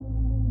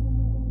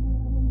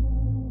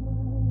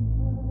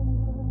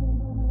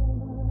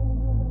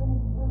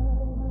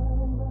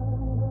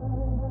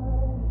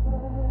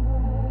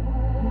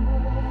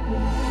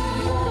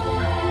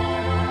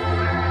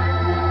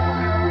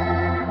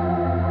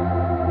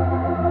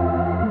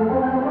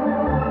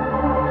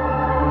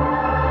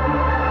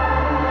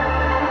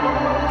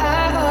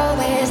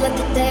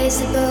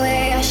slip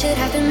away. I should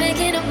have been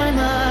making up my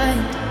mind.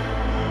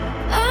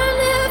 I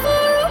never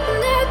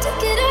opened up,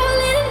 took it all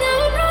in. Now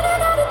I'm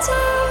running out of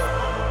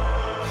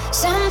time.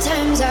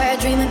 Sometimes I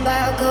dream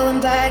about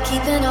going back,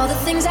 keeping all the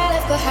things I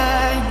left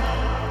behind.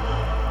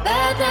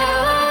 But now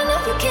I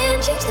know you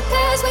can't change the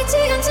past. Way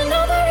too young to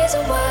know the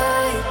reason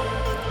why.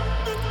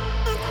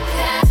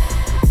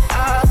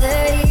 All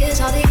the years,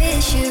 all the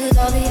issues,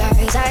 all the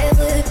eyes I have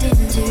looked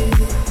into.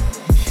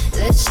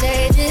 The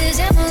stages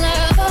and the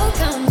love all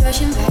come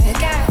rushing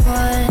back at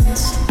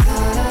once.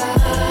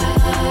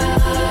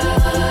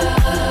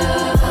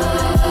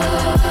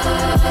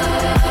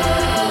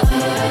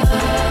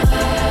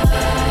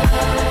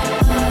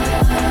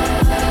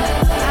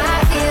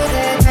 I feel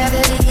the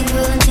gravity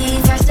pulling me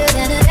faster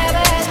than it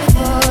ever has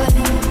before.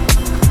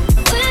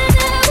 When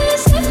I was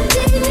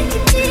 17,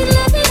 nicotine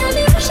loving had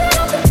me rushing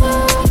on the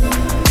floor.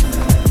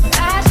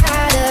 I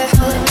try to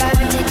hold it back,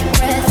 take a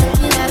breath,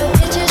 looking at the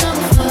pictures on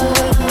the floor.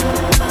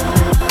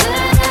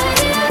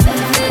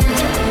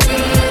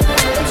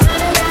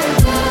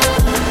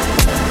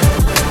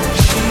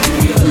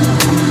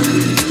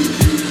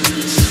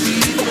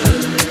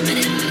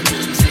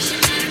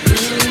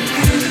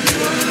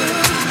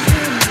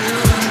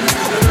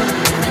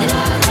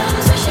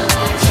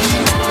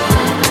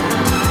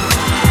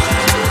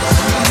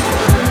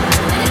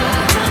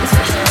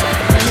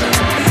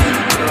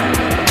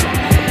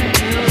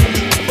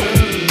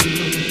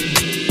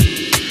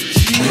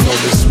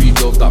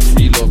 That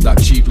free love,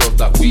 that cheap love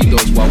that we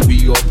does while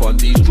we up on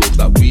these drugs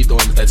that we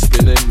done. Head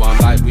spinning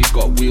round like we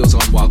got wheels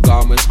on while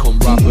garments come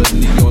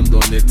rapidly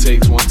undone. It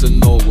takes one to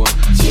know one.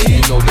 So you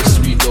know the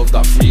sweet love,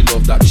 that free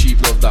love, that cheap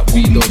love that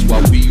we does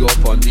while we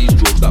up on these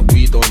drugs that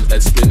we done.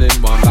 Head spinning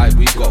round like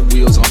we got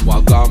wheels on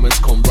while garments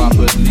come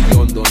rapidly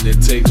undone.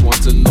 It takes one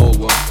to know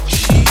one.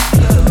 Cheap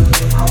love,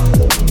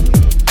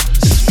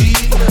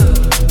 sweet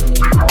love.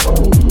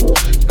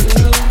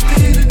 Girl,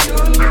 baby,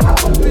 your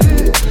love,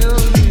 baby,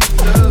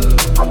 love.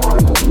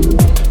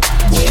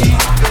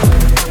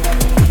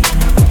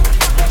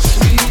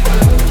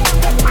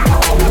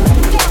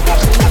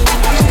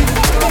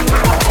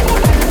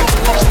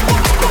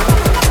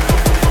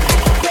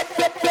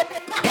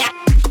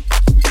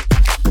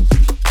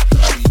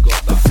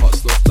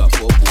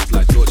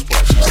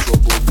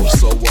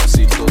 So what,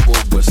 see double,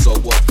 we're so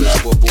what,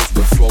 there's bubbles.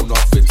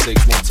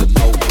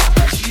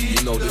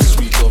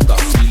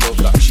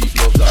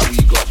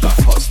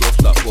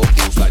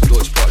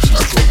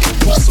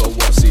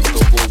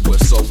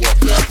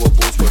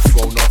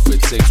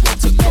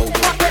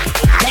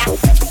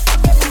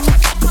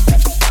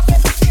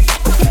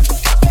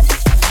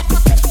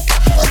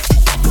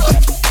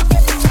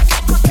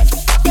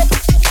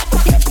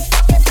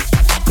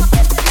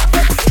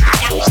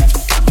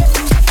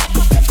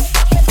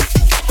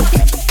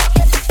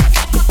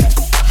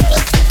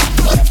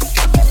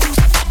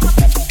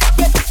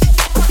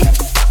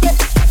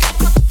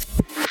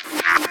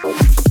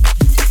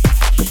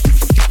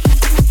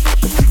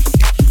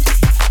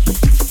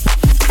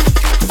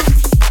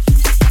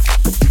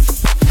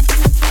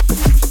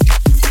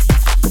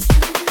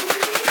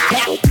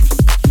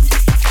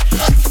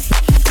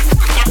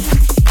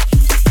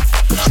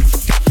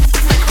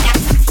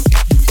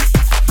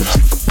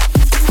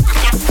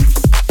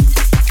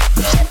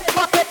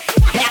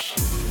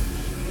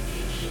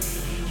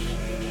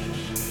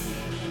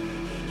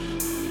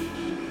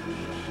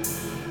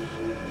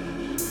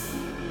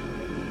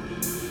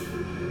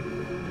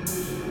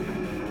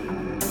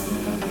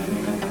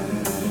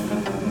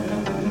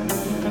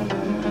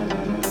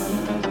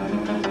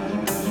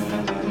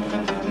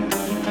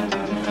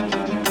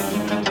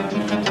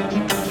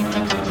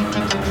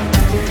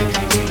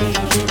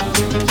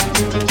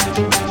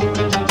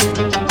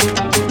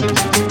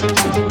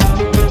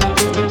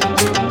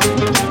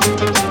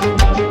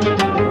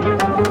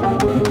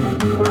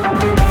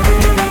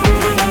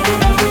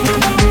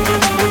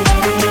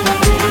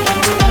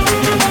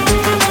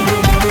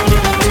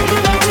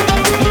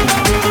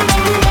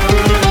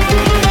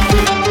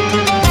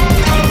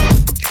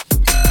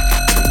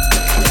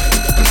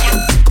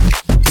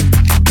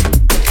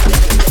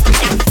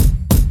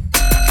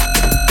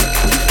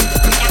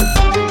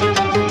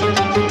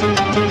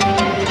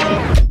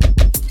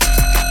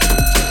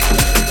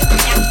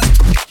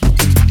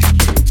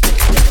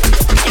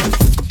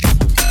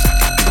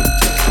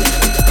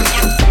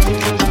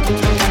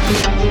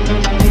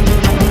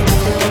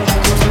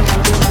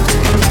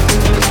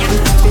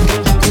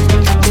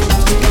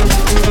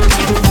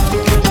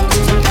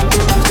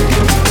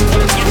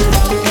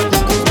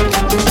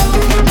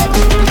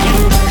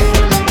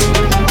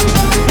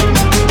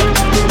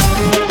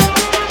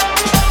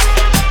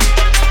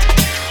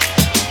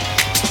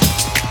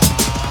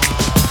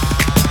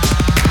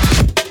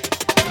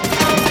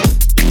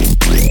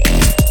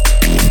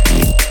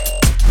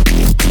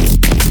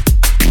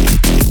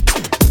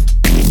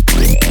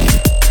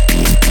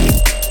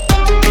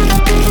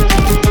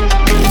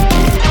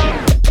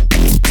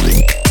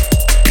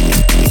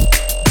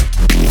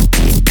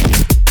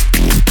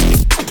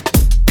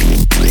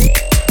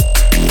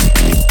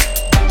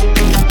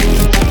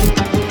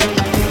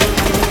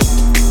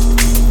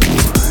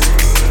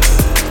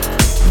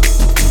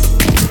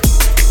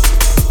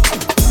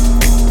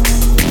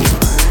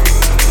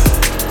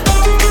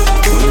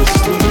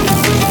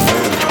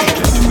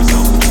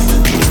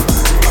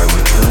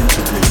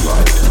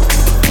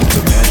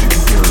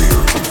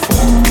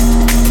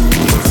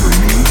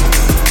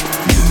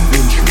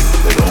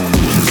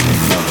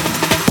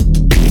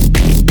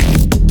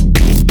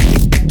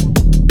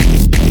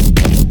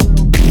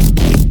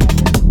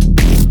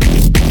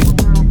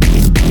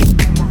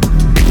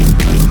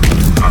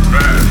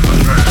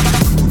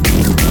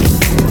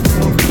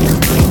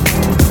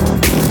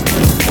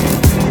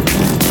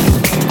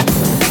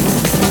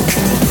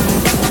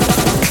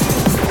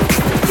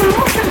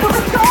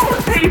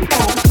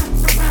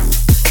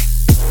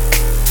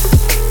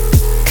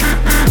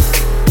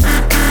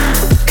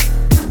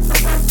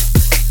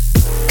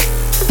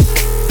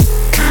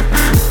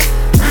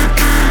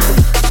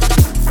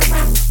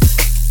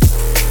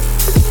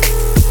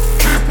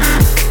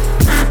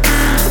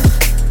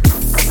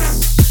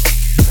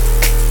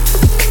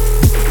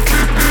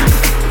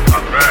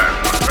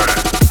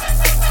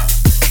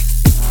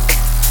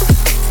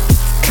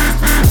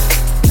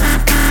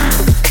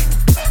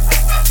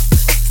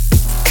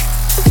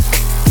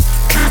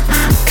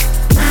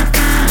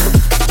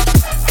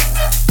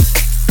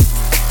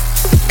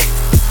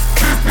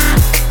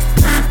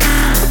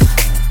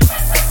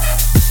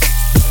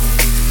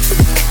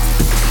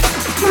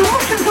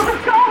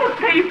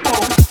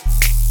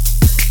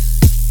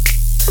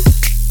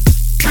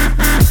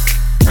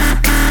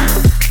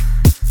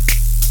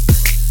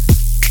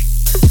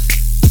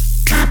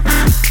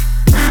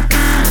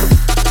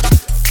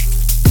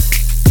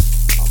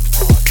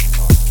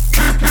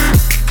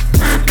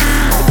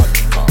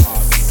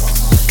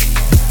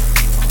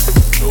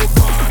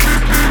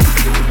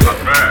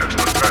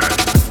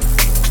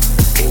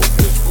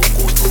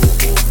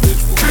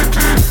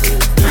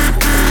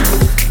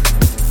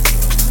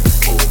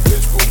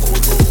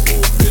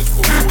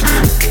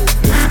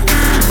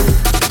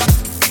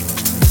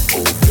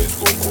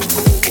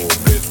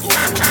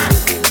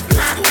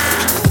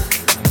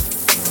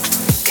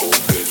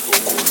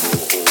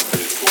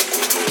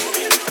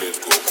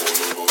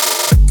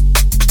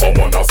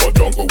 for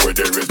jungle where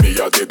there is me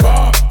at the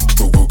bar.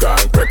 Goo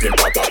gang prepping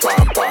pa pa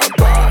pam pam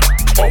pam.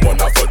 I'm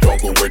on for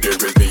jungle where there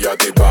is me at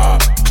the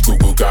bar. Goo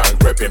gang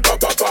prepping pa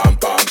pa pam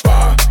pam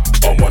pam.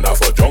 I'm on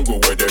for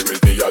jungle where there is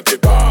me at the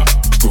bar.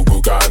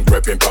 Goo gang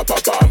prepping pa pa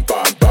pam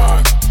pam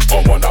pam.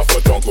 I'm on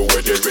for jungle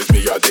where there is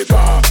me at the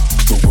bar.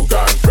 Goo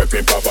gang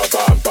prepping pa pa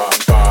pam pam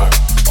pam.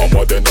 I'm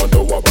on they don't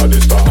know about the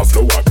star and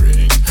flow I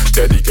bring.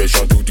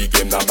 Dedication to the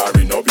game, now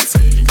marry no be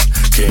fake.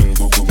 King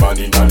Google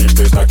man in any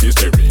place, na kiss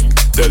the ring.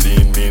 The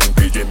lean mean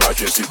PJ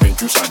machine sipping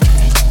juice and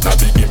gin. Na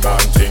biggie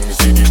man things,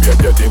 see the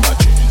baby they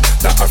machine.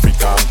 Na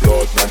African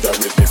blood, man that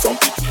raised me from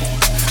Pikin.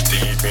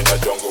 Deep in the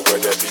jungle where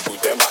the people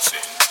them a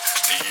sing.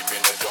 Deep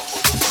in the jungle,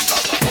 the one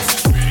that man off his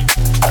swing.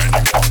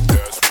 Anyone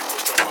else, we go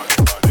jump on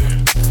the body.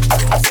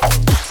 Anyone else, we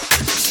go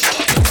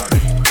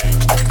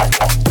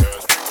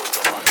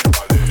jump on the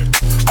body.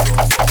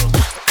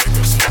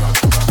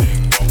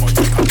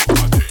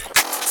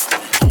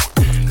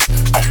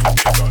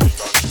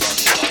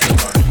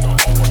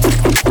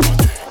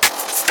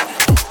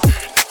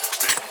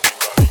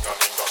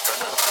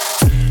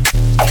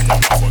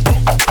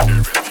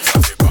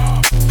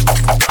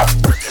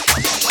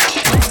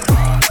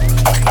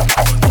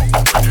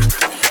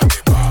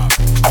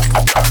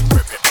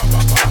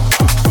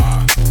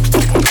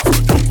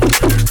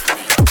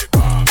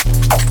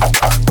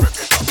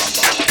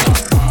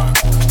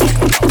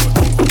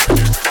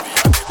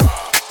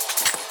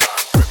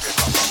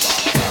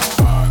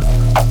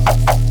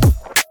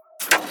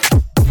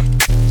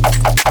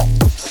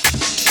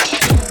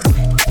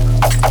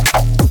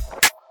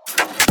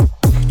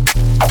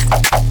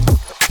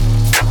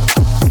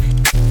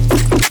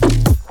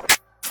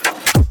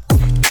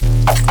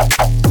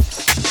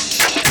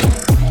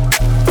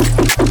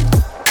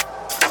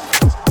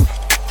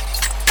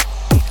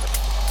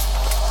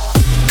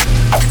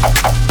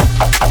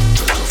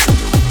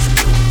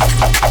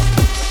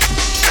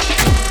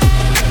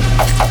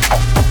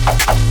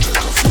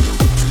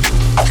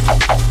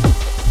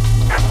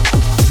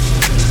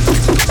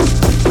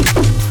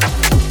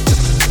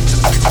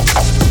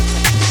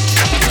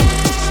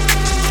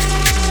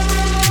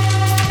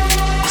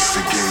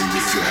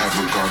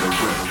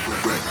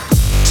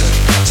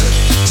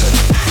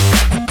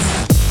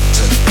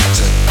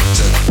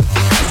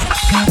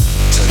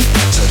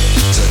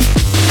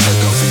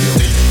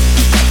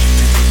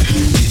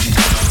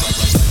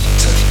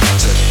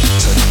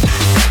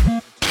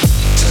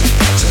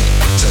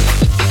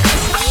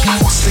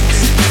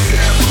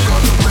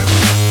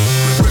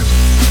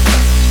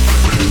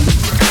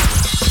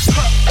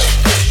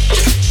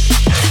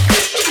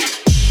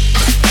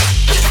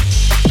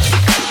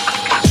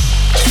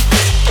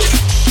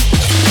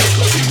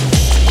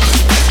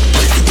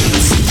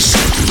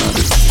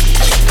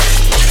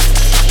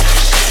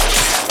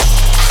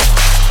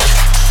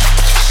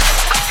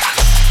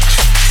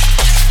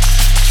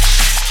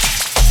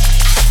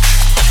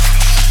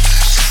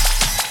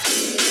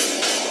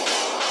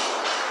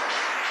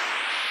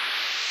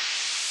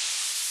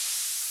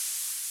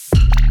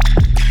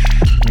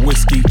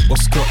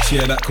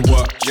 Yeah, that could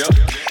work. Yep.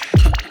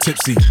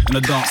 Tipsy in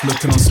the dance,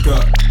 looking on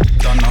skirt.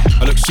 Done now.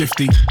 I look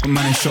shifty, but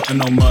man ain't shot in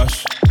no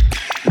merch.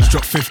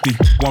 Drop 50,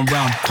 one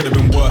round, could have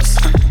been worse.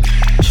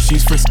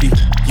 She's frisky,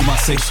 you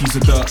might say she's a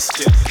dirt.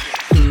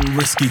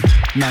 Risky,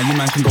 nah, you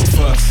man can go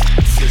first.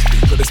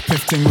 Got this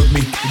piff thing with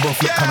me, we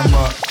both look kinda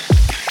murk.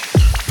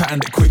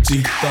 Patterned it quick,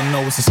 G, don't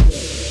know what's a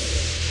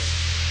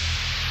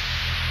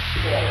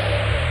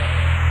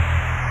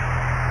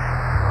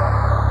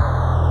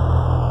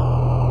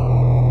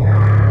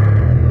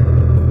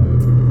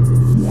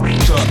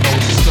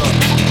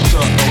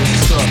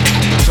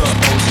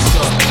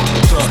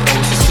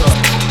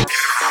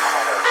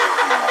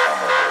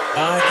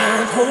I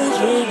can't hold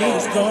you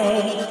this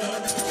long.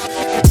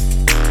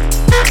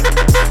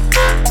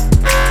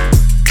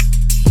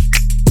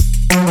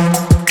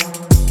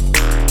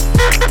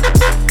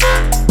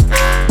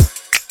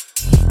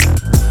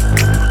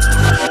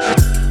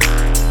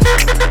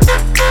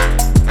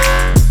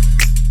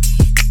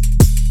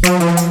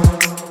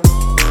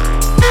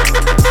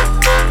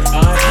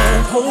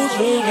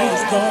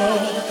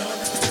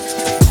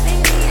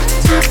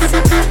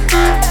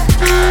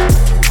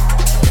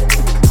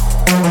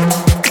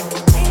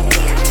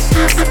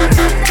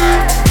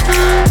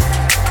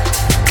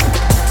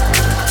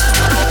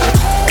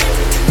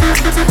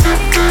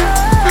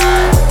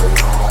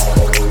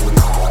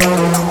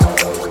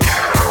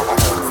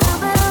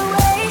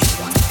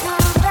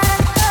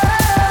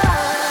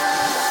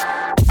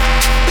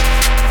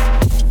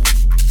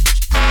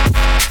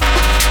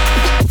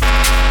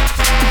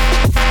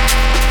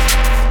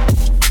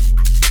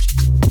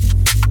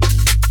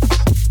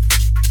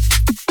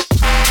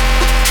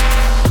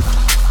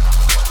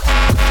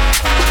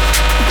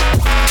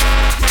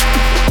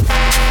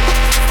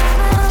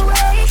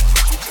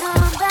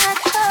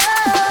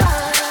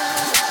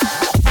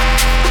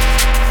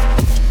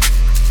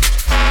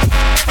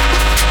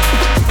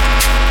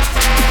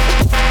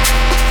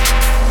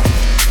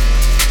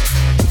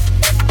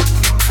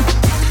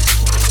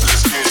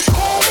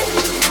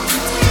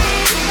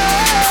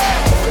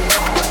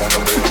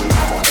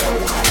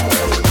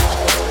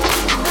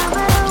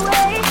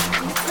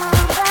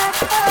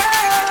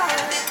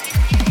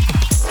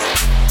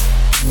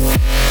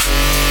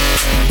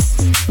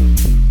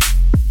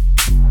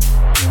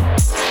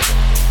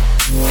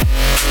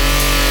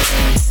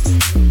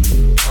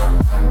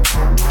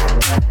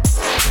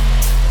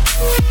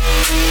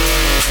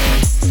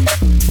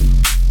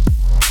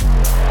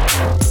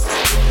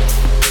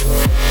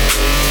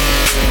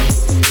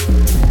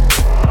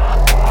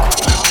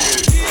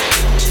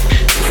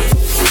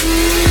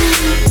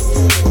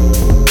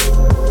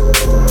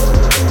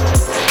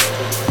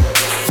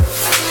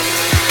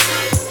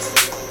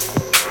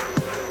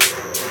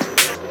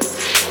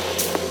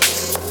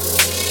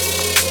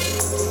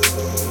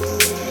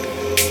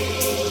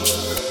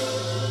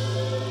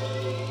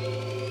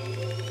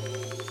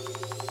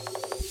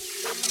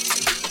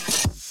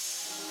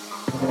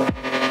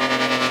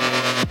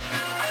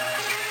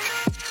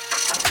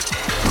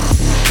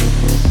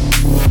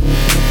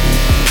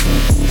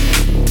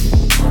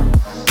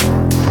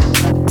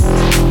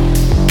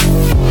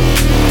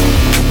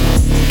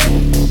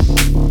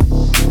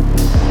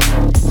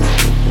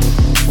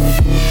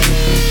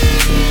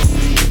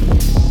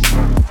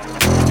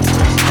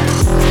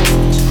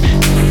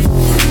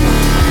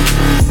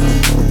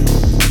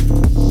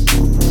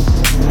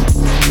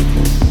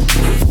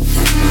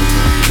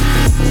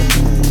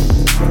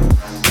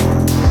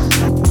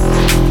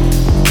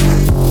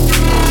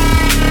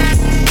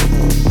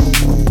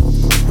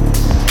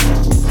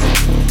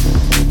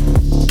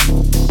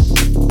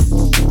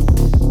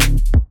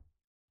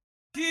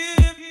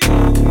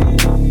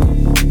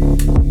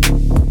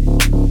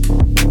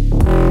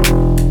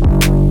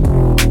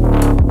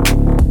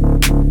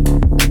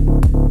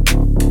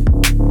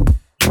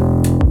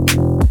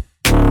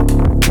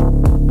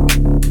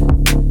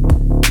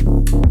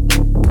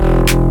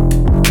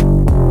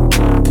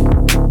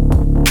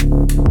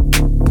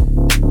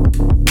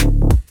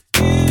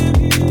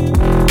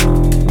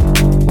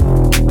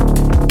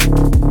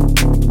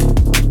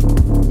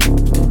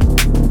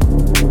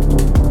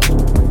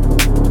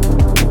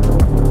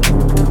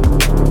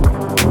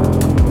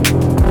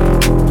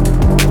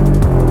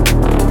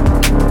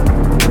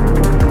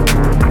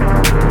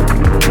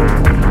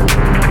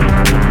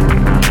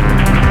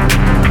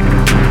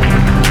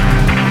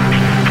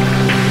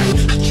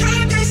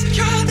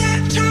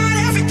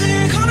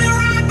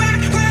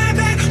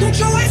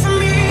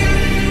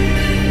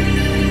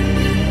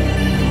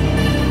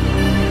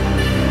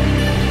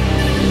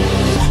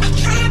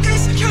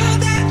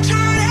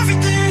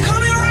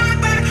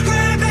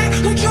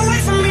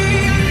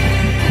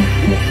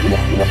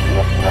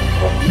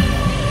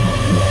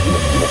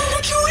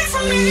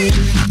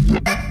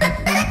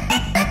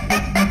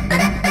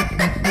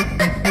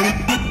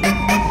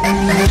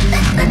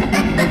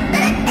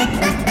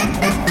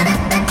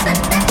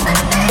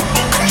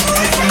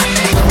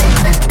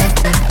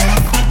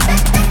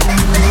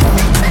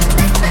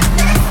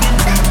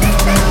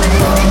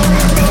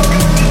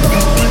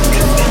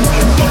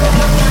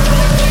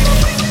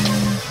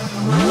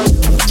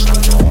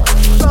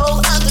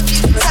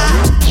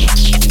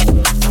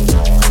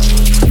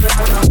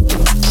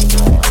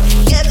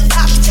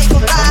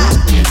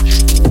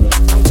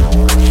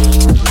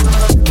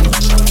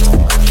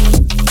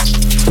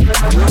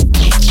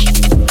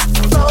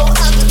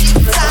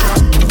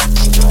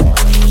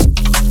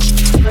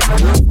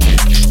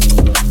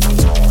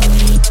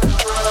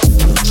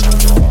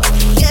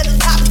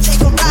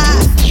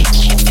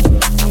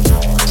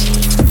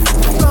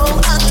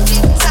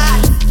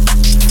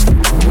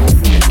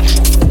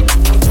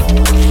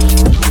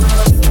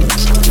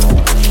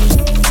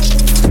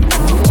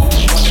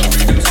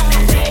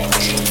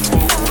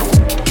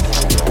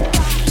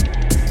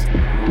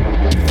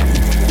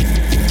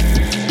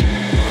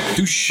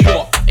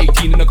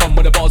 18 in the con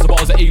with the bars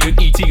are alien,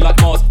 ET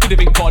like Mars. Didn't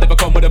think hard if I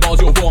come with the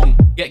bars, you're wrong.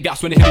 Get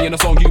gas when you hear me in a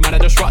song, you man, I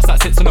just struts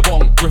that sits in the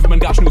bong. Rhythm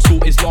and national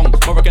school is long,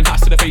 Moroccan hash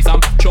to the face, I'm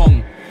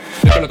chong.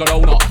 Looking like a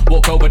donut,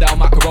 walk over down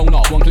my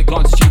corona. One click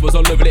glance, she was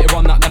all over later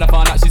on that. Now I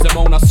found out she's a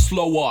Mona.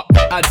 Slower,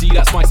 Adzi,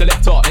 that's my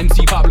selector.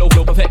 MC Pablo,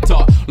 flow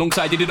perfector.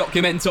 Alongside the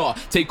documenter,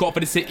 take off for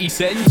the city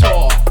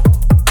centre.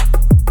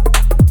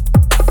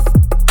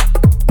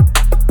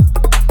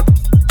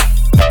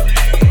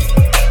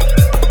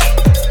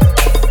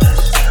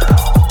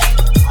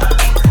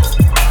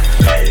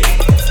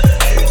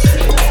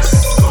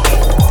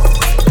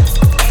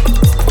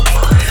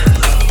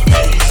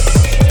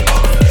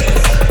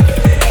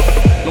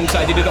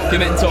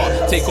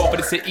 Take off for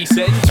the city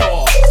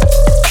centre.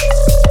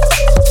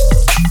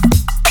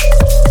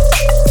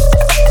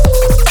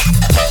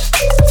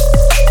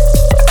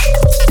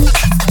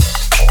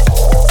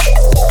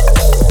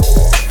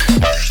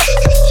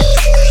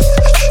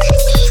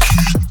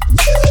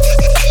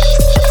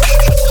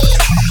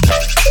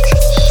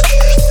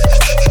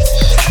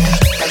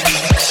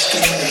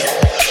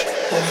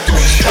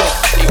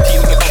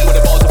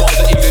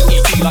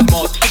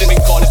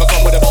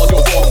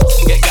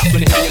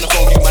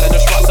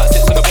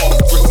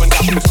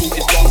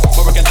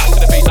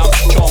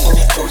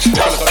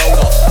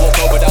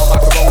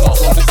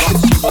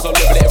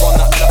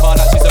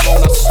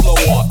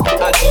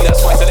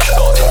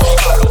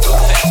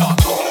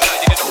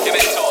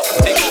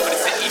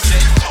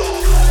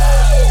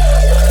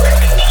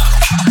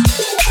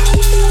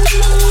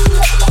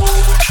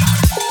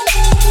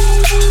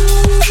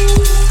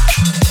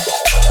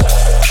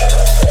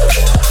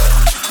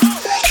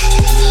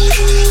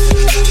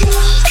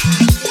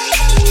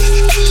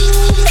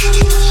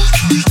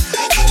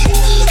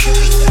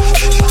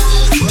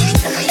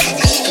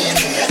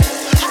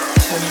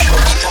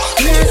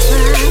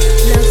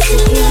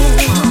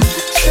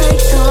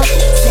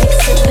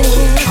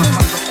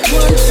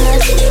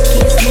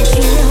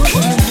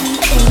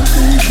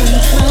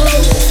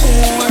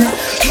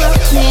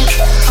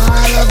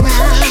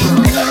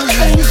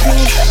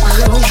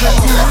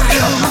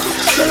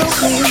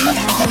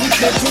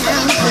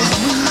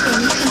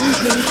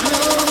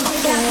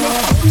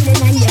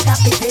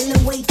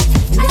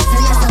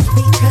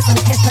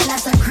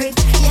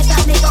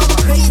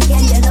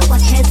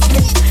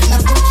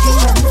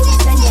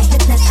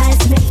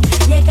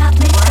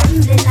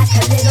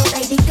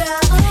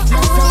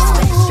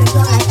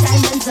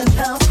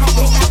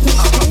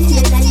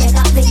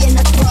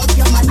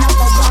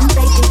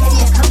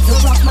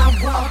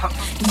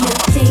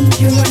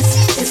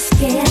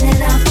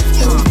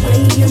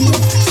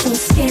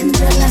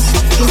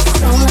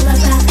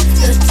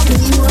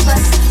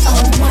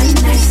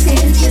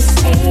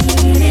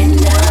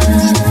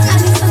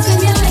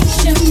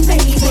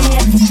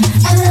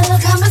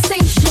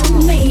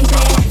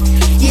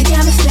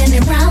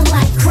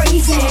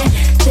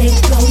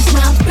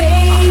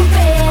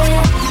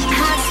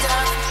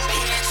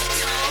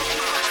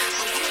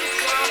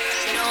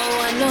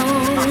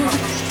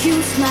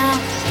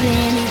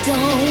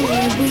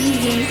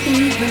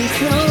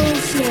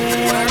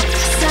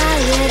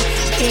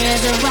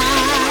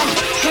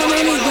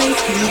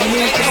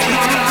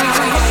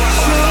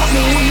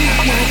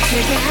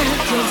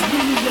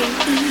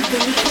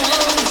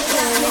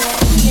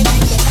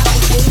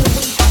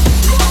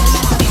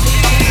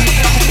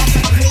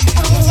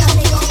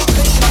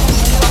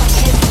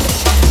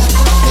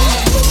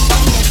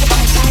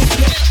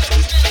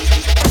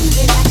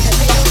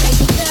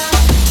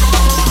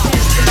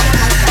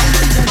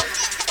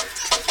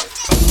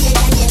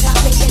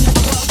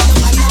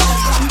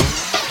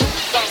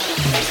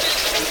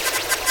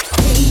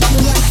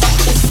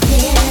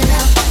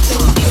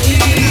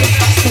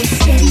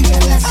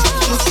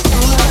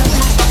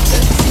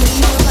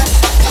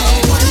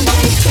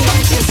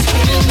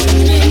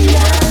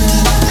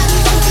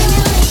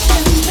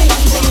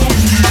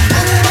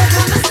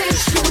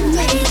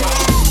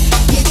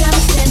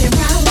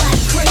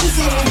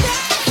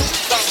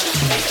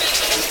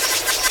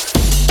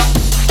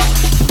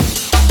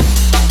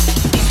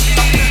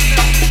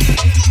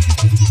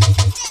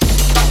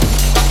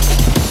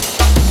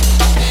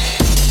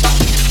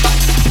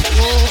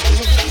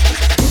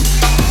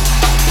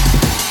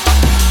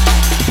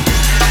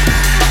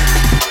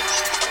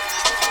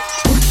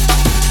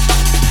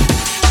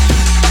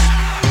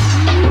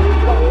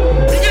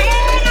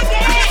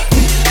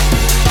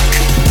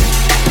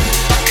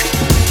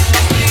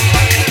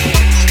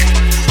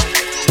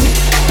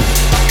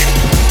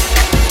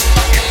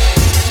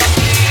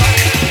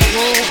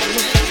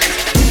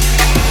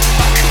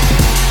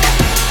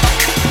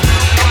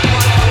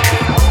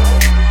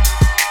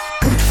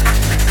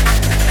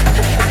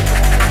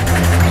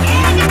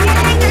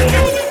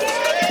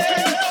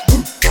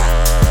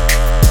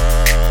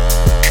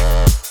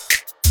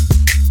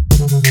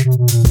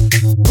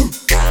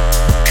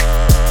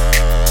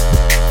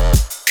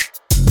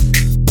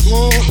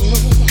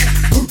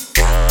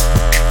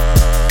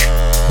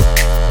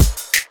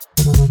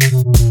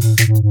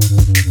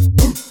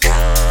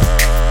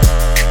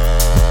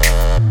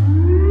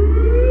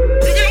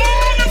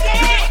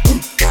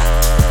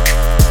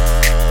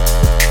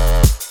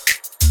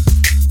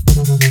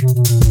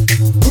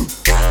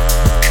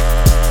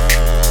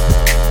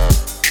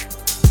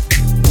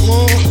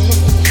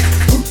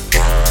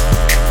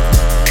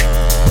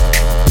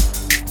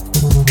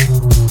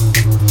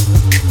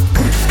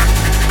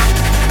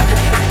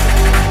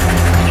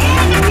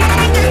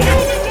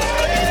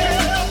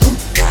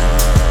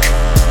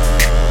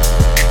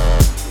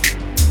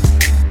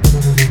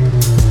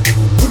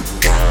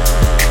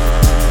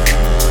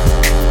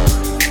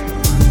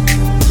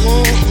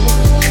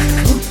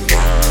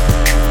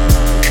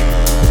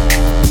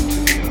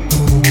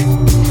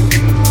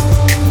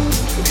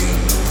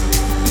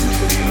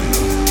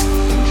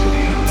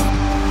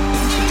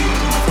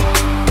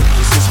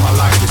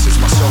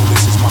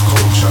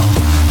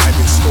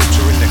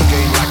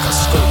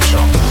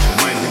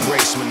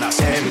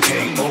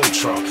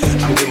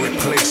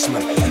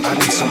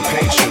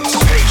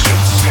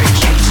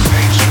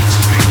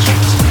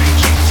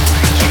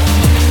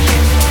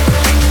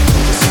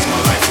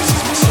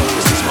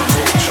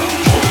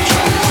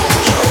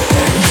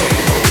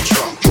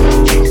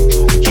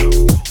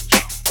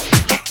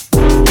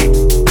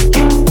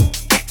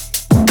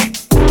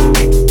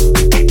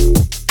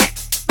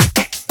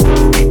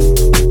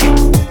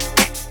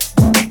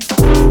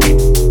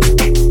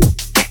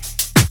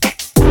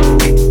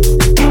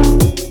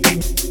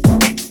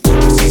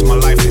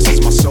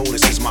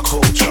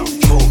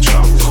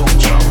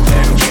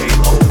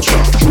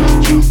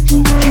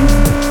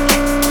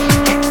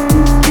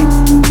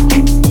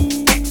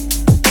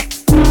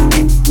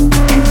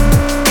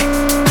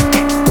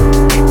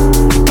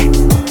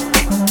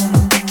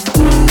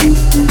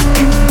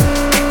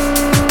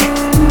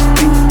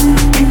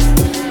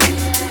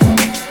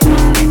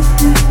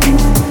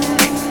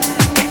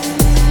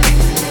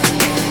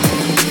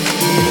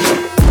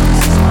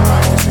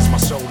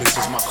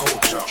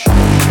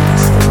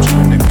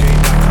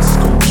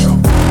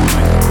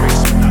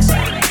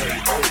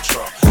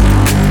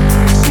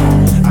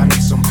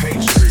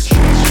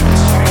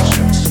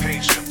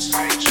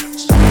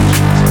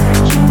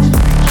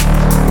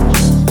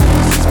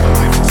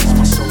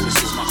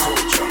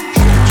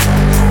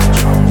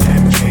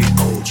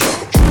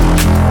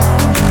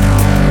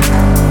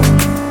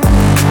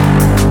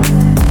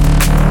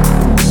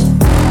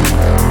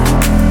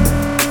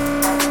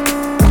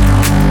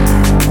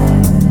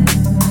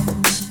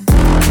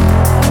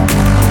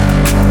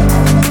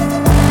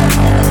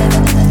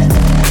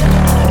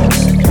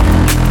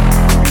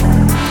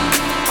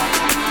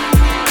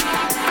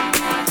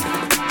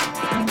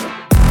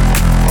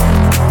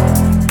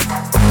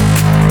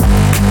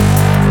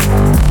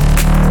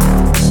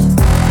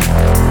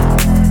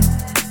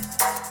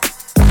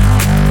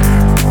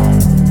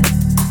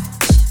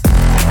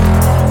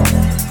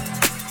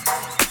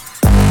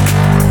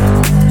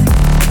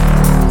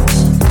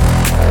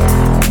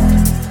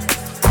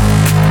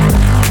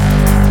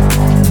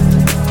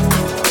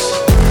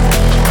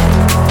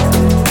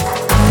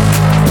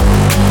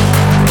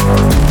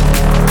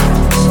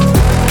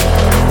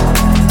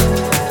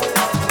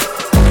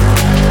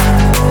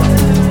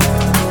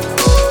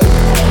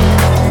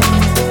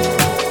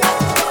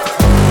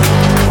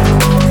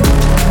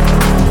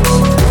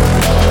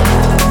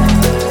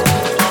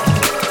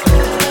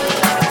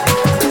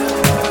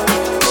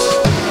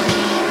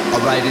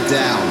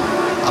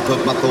 I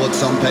put my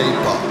thoughts on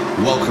paper.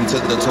 Welcome to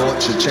the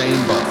torture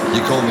chamber. You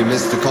call me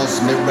Mr.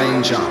 Cosmic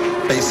Ranger,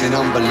 facing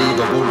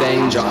unbelievable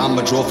danger. I'm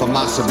a draw for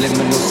my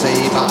subliminal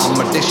saver. I'm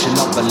a dishing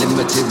up the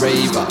limited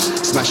raver,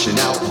 smashing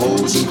out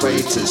holes and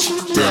craters.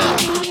 Down.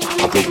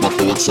 I put my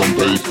thoughts on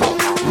paper.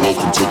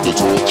 Welcome to the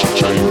torture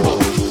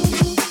chamber.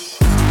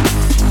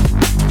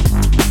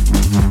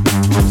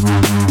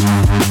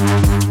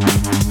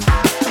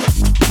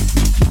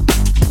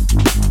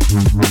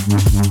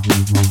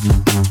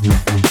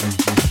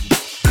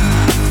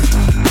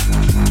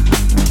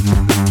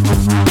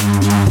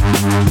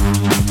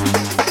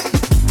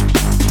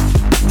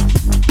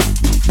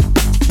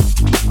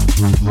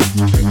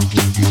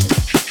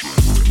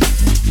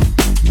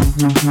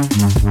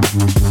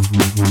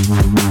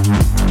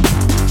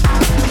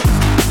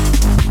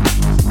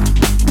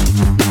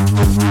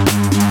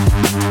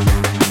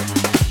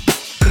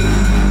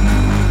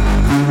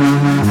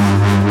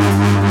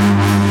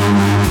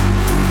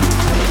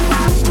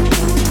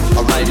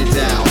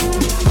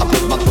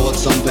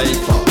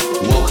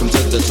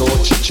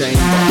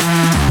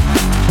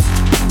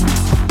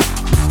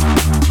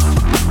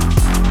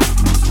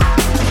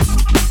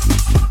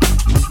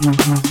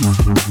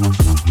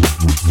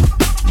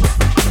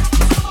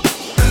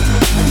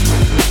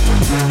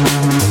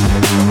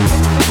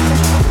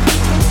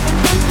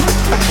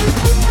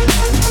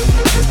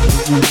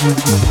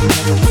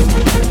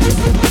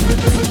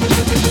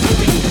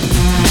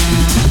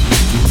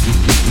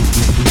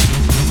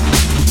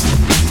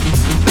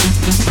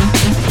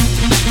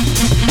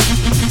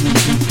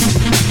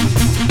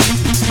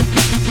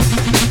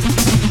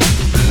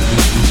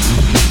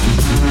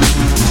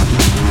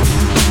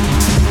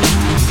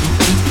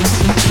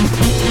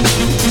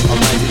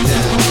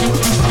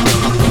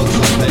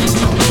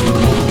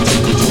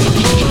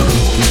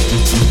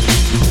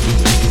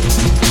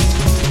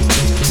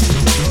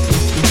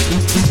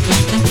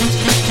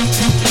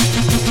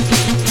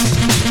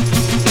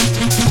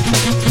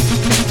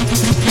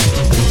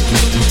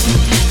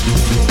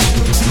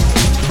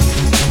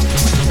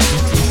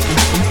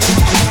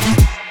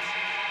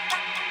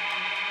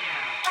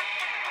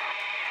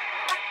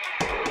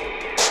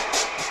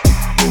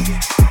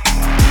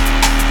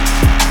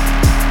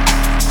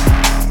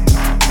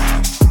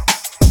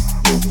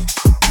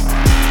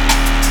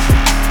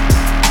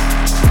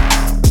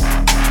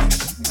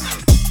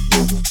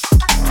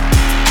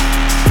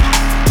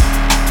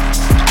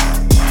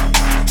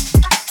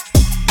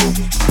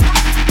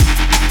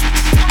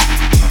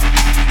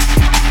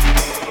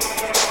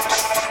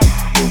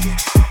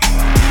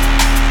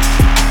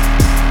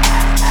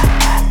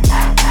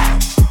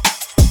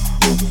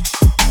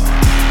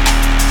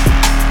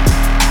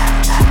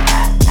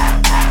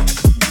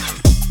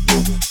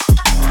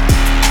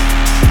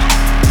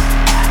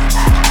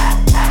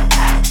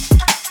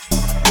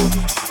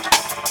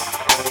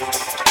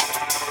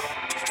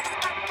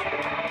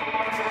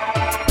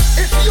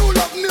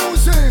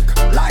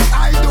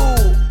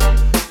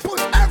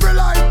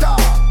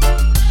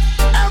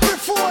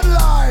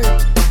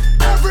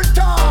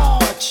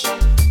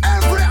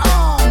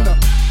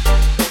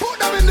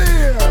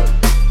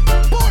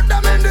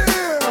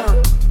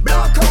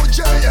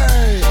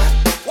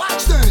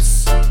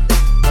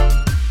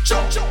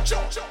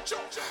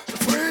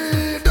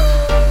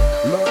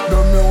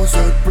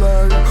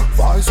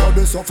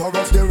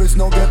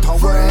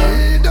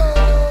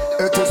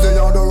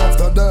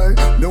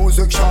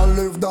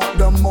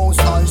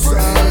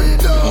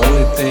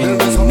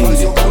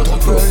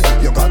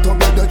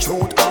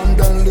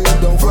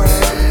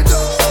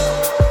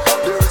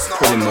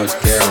 Pretty much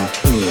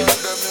guaranteeing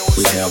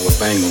we have a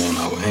banger on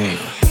our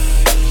hands.